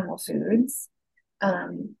mostly animal foods.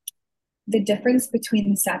 The difference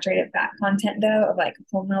between the saturated fat content, though, of like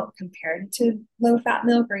whole milk compared to low fat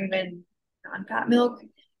milk or even non-fat milk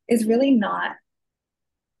is really not,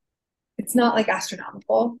 it's not like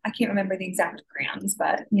astronomical. I can't remember the exact grams,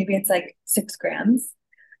 but maybe it's like 6 grams.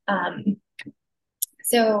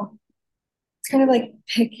 So it's kind of like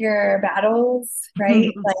pick your battles,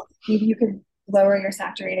 right? Like maybe you could lower your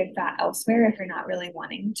saturated fat elsewhere if you're not really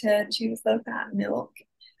wanting to choose low fat milk.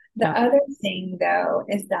 The other thing, though,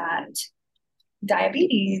 is that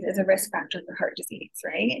diabetes is a risk factor for heart disease,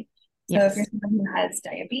 right? So if you're someone who has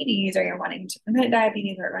diabetes or you're wanting to prevent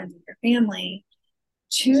diabetes or it runs in your family,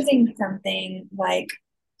 choosing something like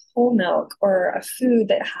whole milk or a food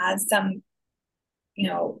that has some,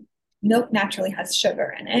 milk naturally has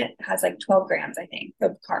sugar in it. It has like 12 grams, I think,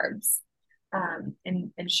 of carbs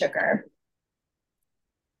and sugar.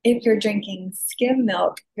 If you're drinking skim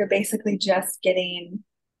milk, you're basically just getting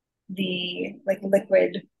the like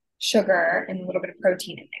liquid sugar and a little bit of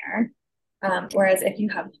protein in there. Whereas if you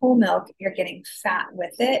have whole milk, you're getting fat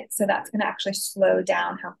with it. So that's going to actually slow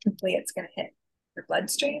down how quickly it's going to hit your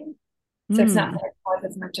bloodstream. So it's not going to cause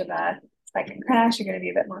as much of a spike and crash. You're going to be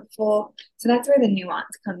a bit more full. So that's where the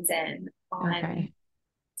nuance comes in on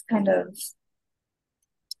kind of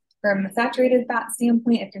from a saturated fat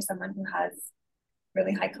standpoint. If you're someone who has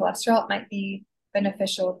really high cholesterol, it might be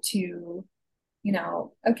beneficial to,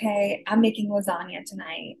 okay, I'm making lasagna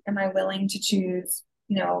tonight. Am I willing to choose,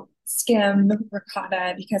 skim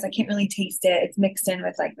ricotta because I can't really taste it? It's mixed in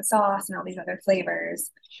with like the sauce and all these other flavors.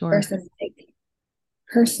 Versus like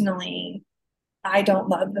personally, I don't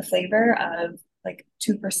love the flavor of like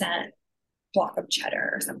 2% block of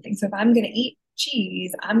cheddar or something. So if I'm going to eat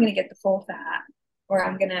cheese, I'm going to get the full fat, or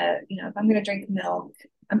I'm going to, if I'm going to drink milk,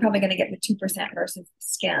 I'm probably going to get the 2% versus the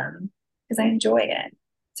skim because I enjoy it.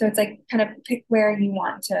 So it's like kind of pick where you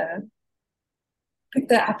want to pick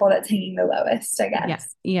the apple that's hanging the lowest, I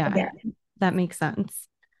guess. Yeah. Again. That makes sense.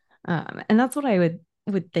 And that's what I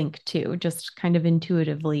would think too, just kind of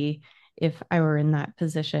intuitively, if I were in that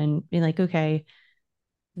position, be like, okay,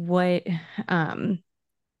 where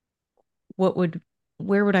would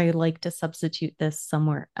I like to substitute this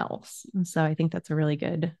somewhere else? So I think that's a really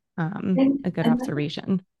good, a good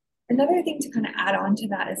observation. Another thing to kind of add on to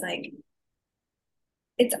that is like,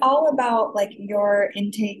 it's all about like your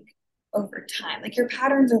intake over time, like your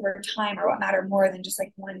patterns over time are what matter more than just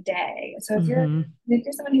like one day. So if you're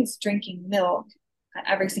someone who's drinking milk at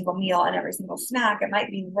every single meal and every single snack, it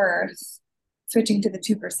might be worth switching to the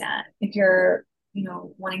 2%. If you're,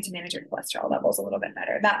 wanting to manage your cholesterol levels a little bit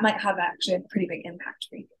better, that might have actually a pretty big impact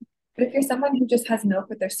for you. But if you're someone who just has milk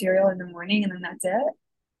with their cereal in the morning and then that's it,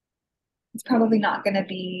 it's probably not going to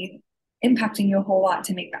be impacting you a whole lot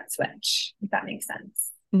to make that switch, if that makes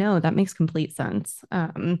sense. No, that makes complete sense.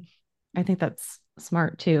 I think that's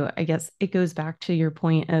smart too. I guess it goes back to your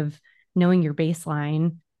point of knowing your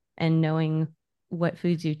baseline and knowing what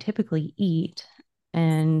foods you typically eat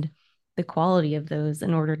and the quality of those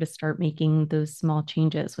in order to start making those small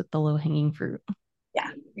changes with the low-hanging fruit.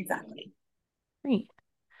 Yeah, exactly. Great.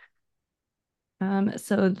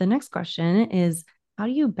 So the next question is, how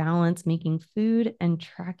do you balance making food and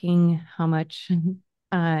tracking how much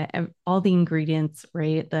all the ingredients,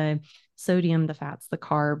 right? The sodium, the fats, the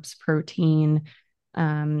carbs, protein,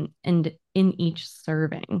 and in each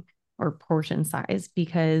serving or portion size?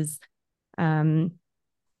 Because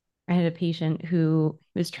I had a patient who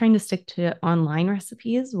was trying to stick to online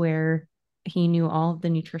recipes where he knew all of the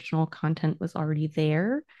nutritional content was already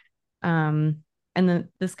there. And then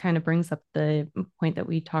this kind of brings up the point that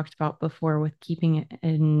we talked about before with keeping it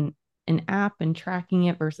in an app and tracking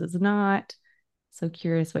it versus not. So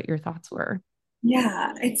curious what your thoughts were.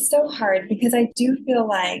 Yeah, it's so hard because I do feel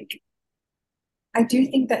like, I do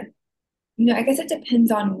think that, I guess it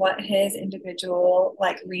depends on what his individual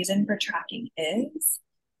like reason for tracking is.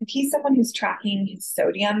 If he's someone who's tracking his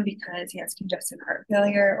sodium because he has congestive heart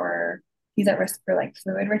failure or he's at risk for like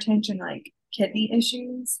fluid retention, like kidney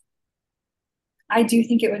issues, I do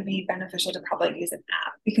think it would be beneficial to probably use an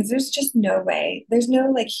app because there's just no way, there's no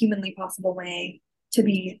like humanly possible way to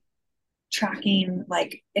be tracking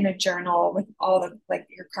like in a journal with all the like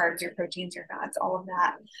your carbs, your proteins, your fats, all of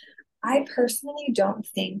that. I personally don't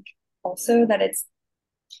think also that it's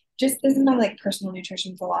just this is my like personal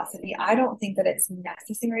nutrition philosophy. I don't think that it's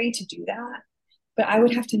necessary to do that, but I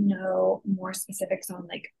would have to know more specifics on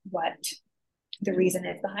like what the reason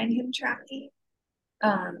is behind him tracking.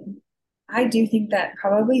 Um, I do think that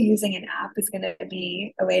probably using an app is going to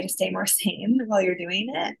be a way to stay more sane while you're doing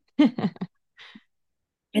it.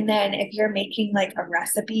 And then if you're making like a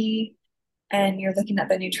recipe and you're looking at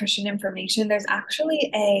the nutrition information, there's actually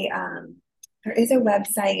there is a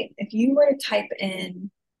website. If you were to type in,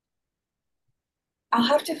 I'll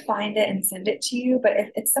have to find it and send it to you, but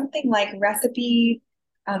it's something like recipe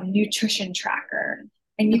nutrition tracker.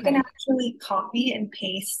 And you can Okay. actually copy and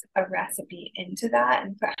paste a recipe into that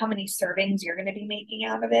and put how many servings you're going to be making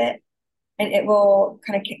out of it. And it will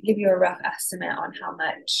kind of give you a rough estimate on how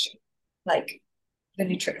much, like,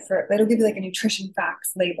 it'll give you like a nutrition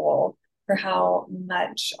facts label for how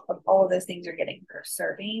much of all of those things you're getting per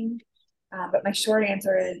serving. But my short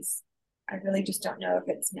answer is I really just don't know if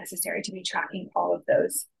it's necessary to be tracking all of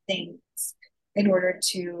those things in order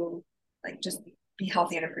to like just be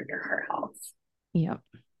healthy and improve your heart health. Yep.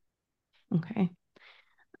 Okay.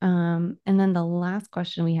 And then the last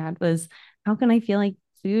question we had was, how can I feel like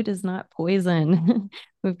food is not poison?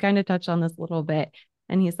 We've kind of touched on this a little bit.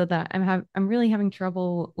 And he said that I'm really having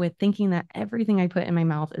trouble with thinking that everything I put in my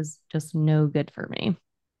mouth is just no good for me.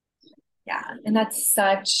 Yeah. And that's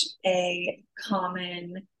such a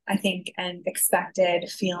common, I think, and expected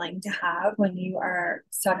feeling to have when you are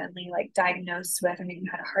suddenly like diagnosed with, I mean,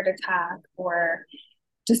 you had a heart attack or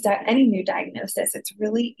just any new diagnosis. It's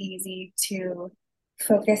really easy to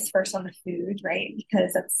focus first on the food, right?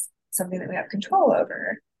 Because that's something that we have control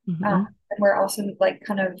over. Hmm. And we're also like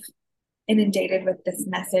kind of inundated with this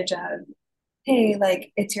message of, hey,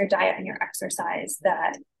 like it's your diet and your exercise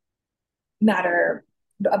that matter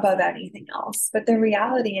above anything else. But the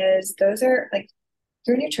reality is, those are like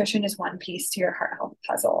your nutrition is one piece to your heart health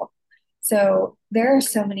puzzle. So there are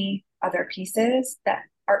so many other pieces that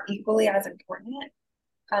are equally as important.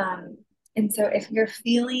 Um, and so if you're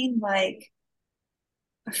feeling like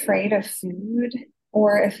afraid of food,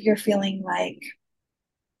 or if you're feeling like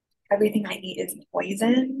everything I eat is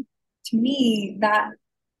poison, to me,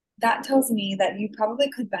 that tells me that you probably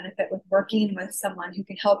could benefit with working with someone who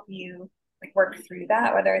can help you like work through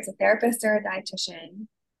that, whether it's a therapist or a dietitian.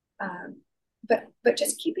 But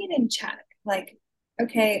just keeping in check, like,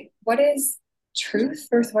 okay, what is truth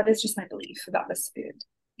versus what is just my belief about this food?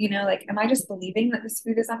 You know, like, am I just believing that this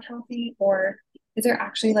food is unhealthy, or is there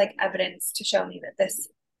actually like evidence to show me that this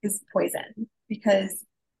is poison? Because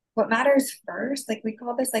what matters first, like we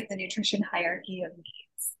call this like the nutrition hierarchy of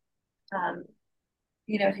needs. Um,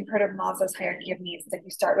 you know, if you've heard of Maslow's hierarchy of needs, it's like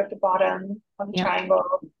you start with the bottom of the Yep. triangle,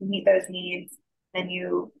 you meet those needs, then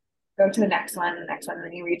you go to the next one, and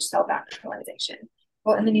then you reach self-actualization.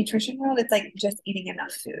 Well, in the nutrition world, it's like just eating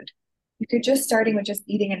enough food. If you're just starting with just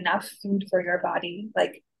eating enough food for your body,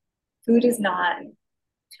 like food is not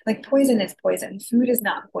like poison is poison. Food is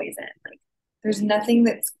not poison. Like there's nothing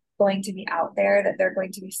that's going to be out there that they're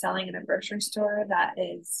going to be selling in a grocery store that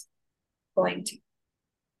is going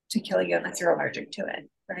to kill you unless you're allergic to it,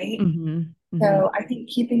 right? Hmm. Hmm. So I think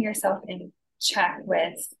keeping yourself in check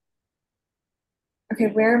with, okay,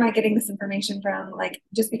 where am I getting this information from? Like,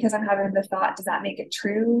 just because I'm having the thought, does that make it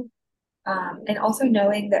true? And also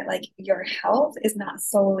knowing that like your health is not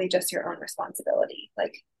solely just your own responsibility.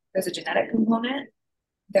 Like, there's a genetic component.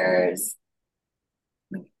 There's,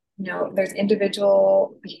 there's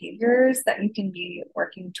individual behaviors that you can be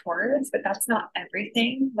working towards, but that's not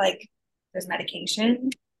everything. Like, there's medication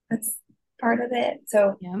that's part of it.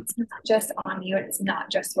 So Yep. it's not just on you. It's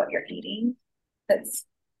not just what you're eating. That's,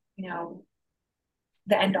 you know,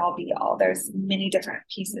 the end all be all. There's many different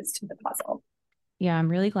pieces to the puzzle. Yeah, I'm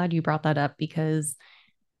really glad you brought that up because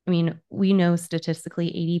I mean, we know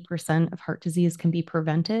statistically 80% of heart disease can be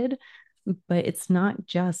prevented, but it's not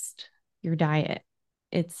just your diet.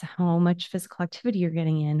 It's how much physical activity you're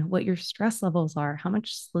getting in, what your stress levels are, how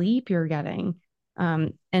much sleep you're getting,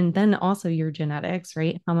 and then also your genetics,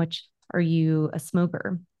 right? How much are you a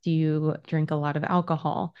smoker? Do you drink a lot of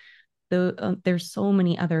alcohol? There's so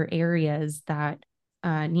many other areas that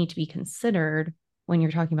need to be considered when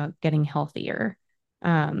you're talking about getting healthier.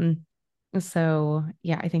 Um, so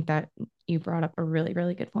yeah, I think that you brought up a really,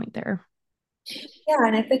 really good point there. Yeah,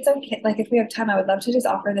 and if it's okay, like if we have time, I would love to just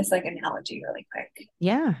offer this like analogy really quick.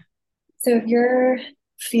 Yeah. So if you're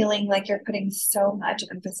feeling like you're putting so much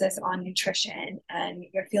emphasis on nutrition and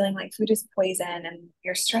you're feeling like food is poison and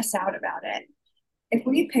you're stressed out about it, if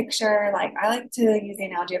we picture, like, I like to use the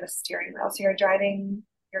analogy of a steering wheel. So you're driving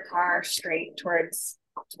your car straight towards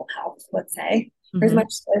optimal health, let's say, for as Hmm.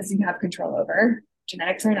 much as you have control over,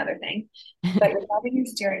 genetics are another thing, but you're grabbing your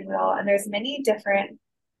steering wheel, and there's many different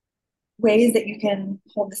ways that you can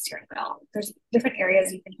hold the steering wheel. There's different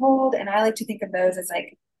areas you can hold, and I like to think of those as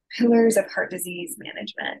like pillars of heart disease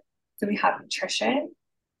management. So we have nutrition,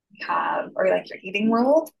 we have, or like your eating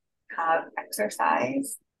world, we have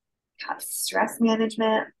exercise, we have stress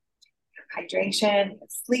management, we have hydration, we have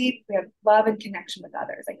sleep, we have love and connection with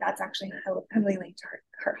others. Like that's actually heavily linked to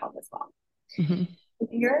heart health as well. Mm-hmm. If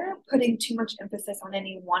you're putting too much emphasis on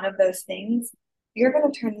any one of those things, you're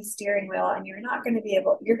going to turn the steering wheel and you're going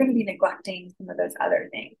to be neglecting some of those other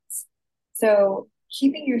things. So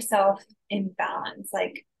keeping yourself in balance,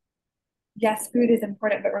 like, yes, food is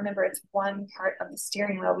important, but remember it's one part of the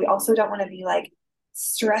steering wheel. We also don't want to be like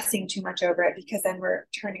stressing too much over it, because then we're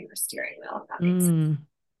turning the steering wheel, if that makes sense.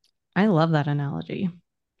 I love that analogy.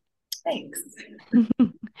 Thanks.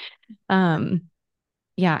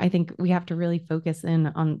 Yeah, I think we have to really focus in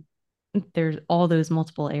on there's all those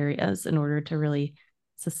multiple areas in order to really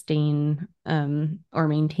sustain or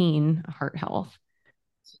maintain heart health.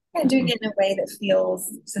 And doing it in a way that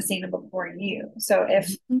feels sustainable for you. So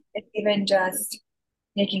if it's even just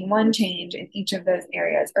making one change in each of those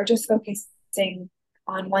areas, or just focusing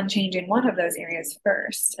on one change in one of those areas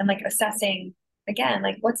first, and like assessing again,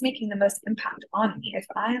 like what's making the most impact on me. If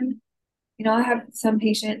I'm, I have some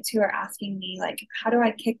patients who are asking me, like, how do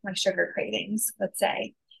I kick my sugar cravings, let's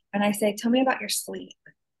say, and I say, tell me about your sleep.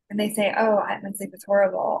 And they say, oh, my sleep is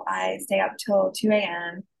horrible. I stay up till 2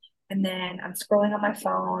 a.m. and then I'm scrolling on my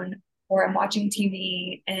phone, or I'm watching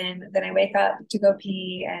TV, and then I wake up to go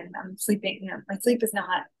pee and I'm sleeping. My sleep is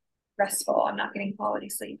not restful. I'm not getting quality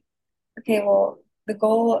sleep. Okay, well, the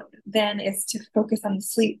goal then is to focus on the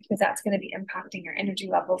sleep, because that's going to be impacting your energy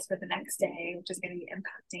levels for the next day, which is going to be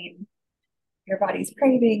impacting your body's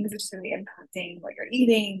cravings, which is going to be impacting what you're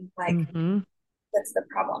eating. Like, that's the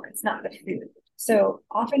problem. It's not the food. So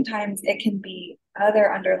oftentimes it can be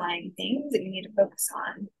other underlying things that you need to focus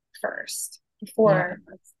on first before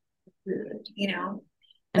the food,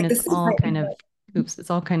 And like it's all kind of, it's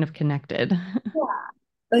all kind of connected. Yeah.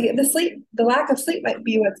 Like the lack of sleep might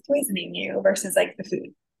be what's poisoning you versus like the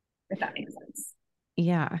food, if that makes sense.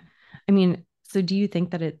 Yeah. I mean, so do you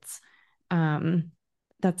think that it's,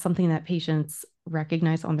 that's something that patients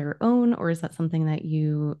recognize on their own, or is that something that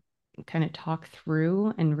you kind of talk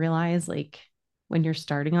through and realize like when you're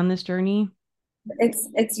starting on this journey?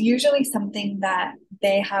 It's usually something that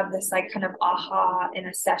they have this like kind of aha in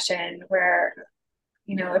a session where,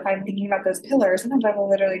 if I'm thinking about those pillars, sometimes I will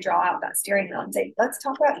literally draw out that steering wheel and say, let's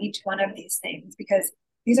talk about each one of these things, because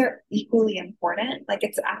these are equally important. Like,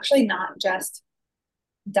 it's actually not just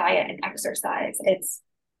diet and exercise. It's,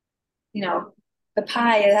 the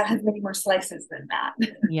pie that has many more slices than that.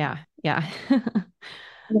 Yeah. Yeah. And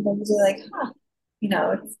then you're like,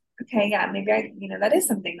 it's okay. Yeah, maybe that is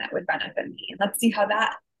something that would benefit me. And let's see how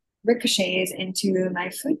that ricochets into my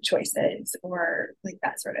food choices, or like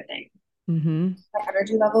that sort of thing. My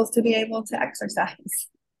energy levels to be able to exercise.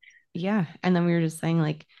 Yeah. And then we were just saying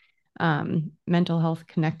like mental health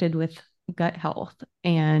connected with gut health.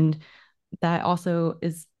 And that also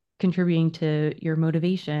is contributing to your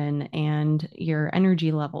motivation and your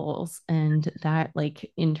energy levels. And that like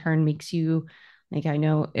in turn makes you like, I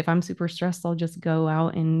know if I'm super stressed, I'll just go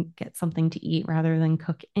out and get something to eat rather than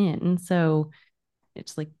cook in. So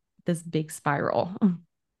it's like this big spiral.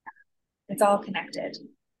 It's all connected.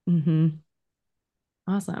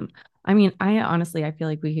 Awesome. I mean, I feel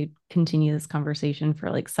like we could continue this conversation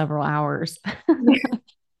for like several hours.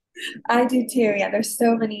 I do too. Yeah, there's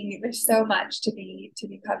so much to be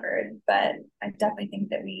covered, but I definitely think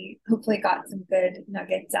that we hopefully got some good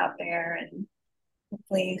nuggets out there, and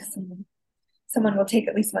hopefully someone will take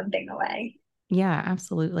at least one thing away. Yeah,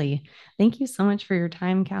 absolutely. Thank you so much for your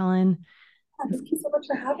time, Callan. Yeah, thank you so much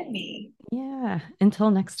for having me. Yeah,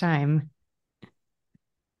 until next time.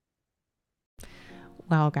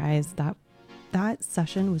 Wow, guys, that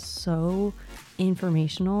session was so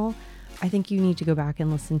informational. I think you need to go back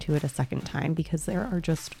and listen to it a second time, because there are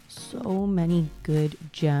just so many good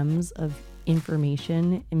gems of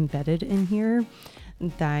information embedded in here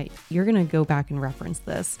that you're going to go back and reference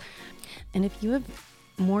this. And if you have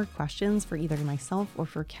more questions for either myself or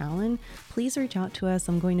for Callan, please reach out to us.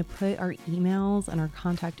 I'm going to put our emails and our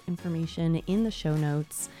contact information in the show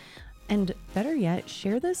notes. And better yet,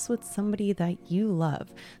 share this with somebody that you love,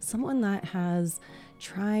 someone that has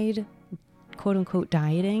tried quote unquote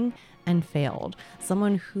dieting and failed,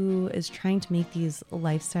 someone who is trying to make these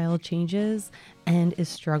lifestyle changes and is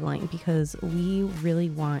struggling, because we really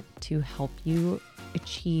want to help you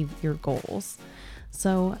achieve your goals.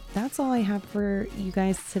 So that's all I have for you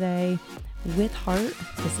guys today. With heart,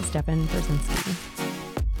 this is Devin Brzezinski.